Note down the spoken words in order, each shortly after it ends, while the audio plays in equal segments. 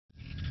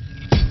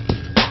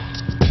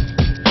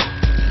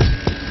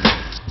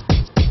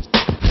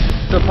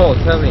Paul,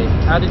 tell me,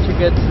 how did you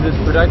get to this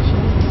production?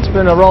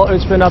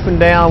 It's been up and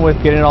down with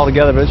getting it all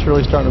together, but it's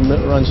really starting to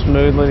run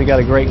smoothly. We got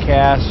a great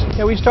cast.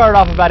 Yeah, we started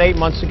off about 8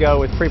 months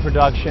ago with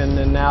pre-production,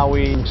 and now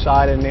we're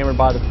excited and enamored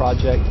by the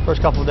project. First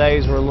couple of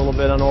days were a little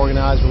bit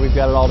unorganized, but we've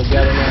got it all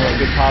together now. Got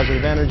good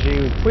positive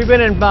energy. We've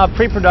been in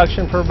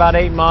pre-production for about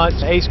 8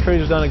 months. Ace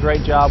Crew's done a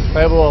great job.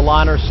 We're able to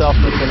align ourselves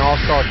with an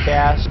all-star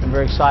cast. I'm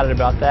very excited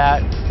about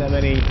that. That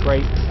many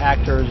great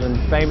actors and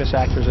famous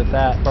actors at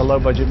that for a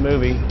low-budget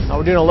movie.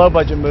 We're doing a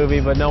low-budget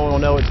movie, but no one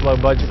will know it's low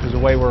budget because of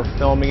the way we're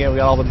filming it.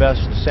 We got all the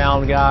best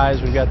sound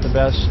guys, we've got the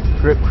best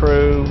grip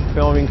crew,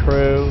 filming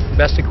crew,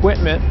 best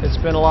equipment. It's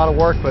been a lot of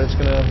work, but it's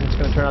gonna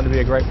turn out to be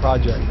a great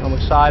project. I'm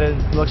excited.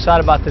 I'm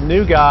excited about the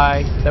new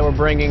guy that we're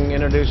bringing,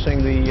 introducing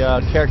the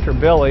character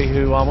Billy,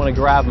 who I'm gonna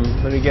grab him.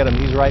 Let me get him.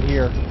 He's right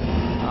here.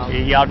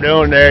 Y'all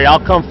doing there?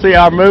 Y'all come see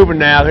our movie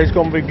now. It's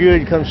gonna be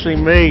good. You come see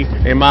me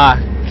in my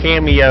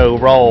cameo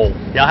role.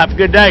 Y'all have a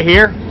good day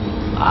here.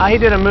 He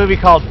did a movie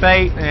called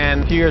Fate,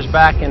 and a few years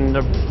back, and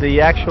the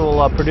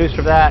actual producer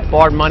of that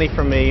borrowed money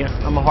from me.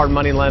 I'm a hard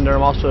money lender.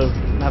 I'm also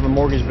have a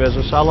mortgage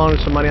business, so I loaned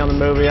him some money on the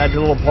movie. I did a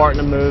little part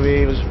in the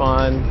movie. It was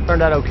fun.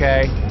 Turned out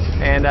okay.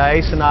 And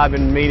Ace and I have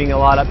been meeting a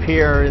lot up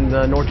here in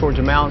the North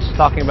Georgia mountains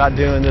talking about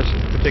doing this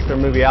particular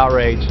movie,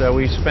 Outrage. So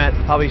we spent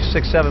probably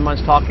 6-7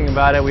 months talking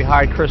about it. We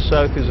hired Chris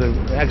Soth, who's an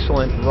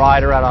excellent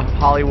writer out of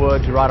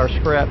Hollywood, to write our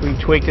script. We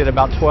tweaked it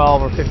about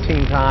 12 or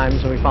 15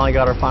 times, and we finally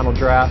got our final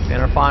draft.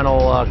 And our final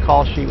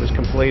call sheet was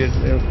completed.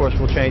 And of course,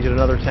 we'll change it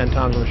another 10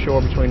 times, I'm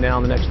sure, between now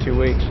and the next 2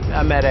 weeks.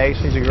 I met Ace.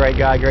 He's a great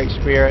guy, great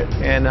spirit,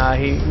 and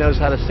he knows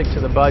how to stick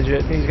to the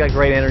budget. He's got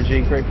great energy,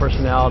 great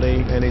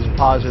personality, and he's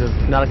positive,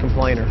 not a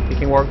complainer. He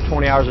can work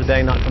 20 hours a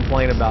day, not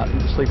complain about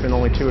it, sleeping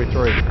only 2 or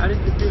 3. How did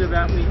you feel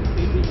about meeting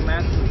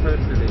Manson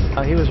personally?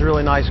 He was a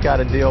really nice guy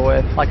to deal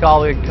with. Like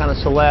all the kind of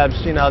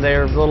celebs, you know,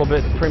 they're a little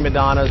bit prima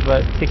donnas,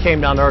 but he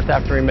came down to earth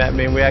after he met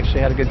me, and we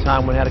actually had a good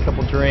time. We had a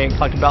couple drinks,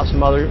 talked about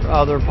some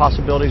other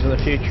possibilities in the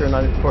future, and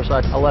of course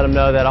I let him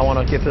know that I want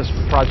to get this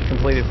project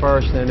completed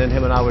first, and then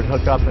him and I would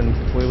hook up and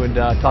we would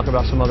talk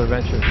about some other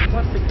ventures.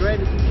 What's the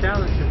greatest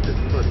challenge of this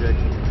project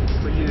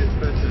for you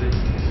personally?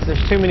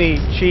 There's too many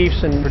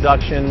chiefs in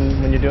production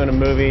when you're doing a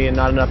movie and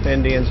not enough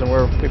Indians, and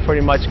we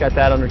pretty much got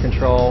that under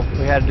control.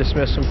 We had to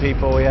dismiss some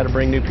people, we had to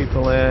bring new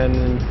people in,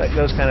 and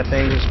those kind of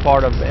things is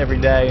part of every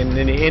day in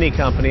any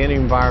company, any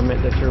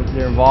environment that you're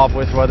involved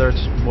with, whether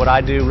it's what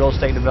I do, real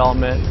estate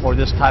development, or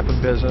this type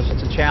of business.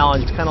 It's a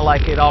challenge. It's kind of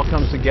like it all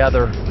comes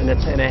together, and it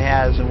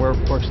has, and we're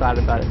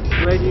excited about it.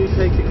 Where do you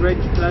take the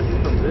greatest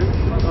pleasure from this?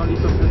 Not only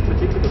from this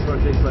particular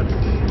project, but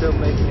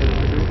filmmaking as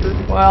a producer?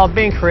 Well,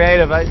 being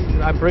creative,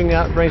 brings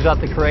out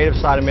the creative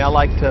side of me. I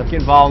like to get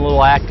involved in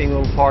little acting,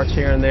 little parts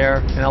here and there,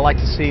 and I like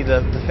to see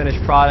the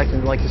finished product,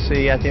 and like to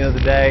see at the end of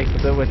the day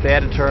with the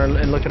editor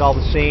and look at all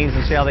the scenes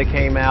and see how they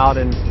came out,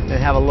 and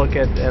have a look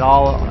at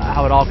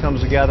how it all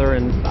comes together.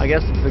 And I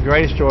guess the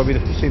greatest joy would be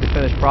to see the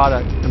finished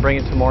product and bring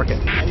it to market.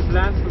 Any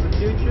plans for the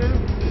future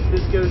if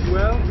this goes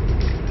well?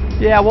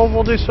 Yeah,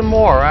 we'll do some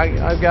more.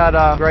 I've got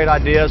great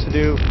ideas to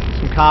do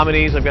some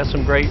comedies. I've got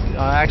some great,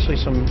 actually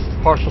some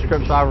partial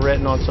scripts I've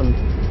written on some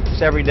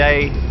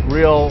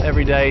real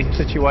everyday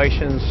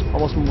situations,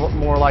 almost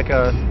more like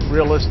a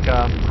realistic,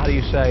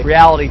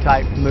 reality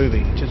type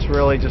movie. Just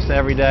really just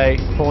everyday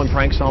pulling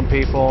pranks on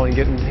people and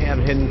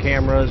having hidden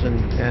cameras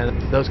and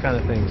those kind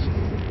of things.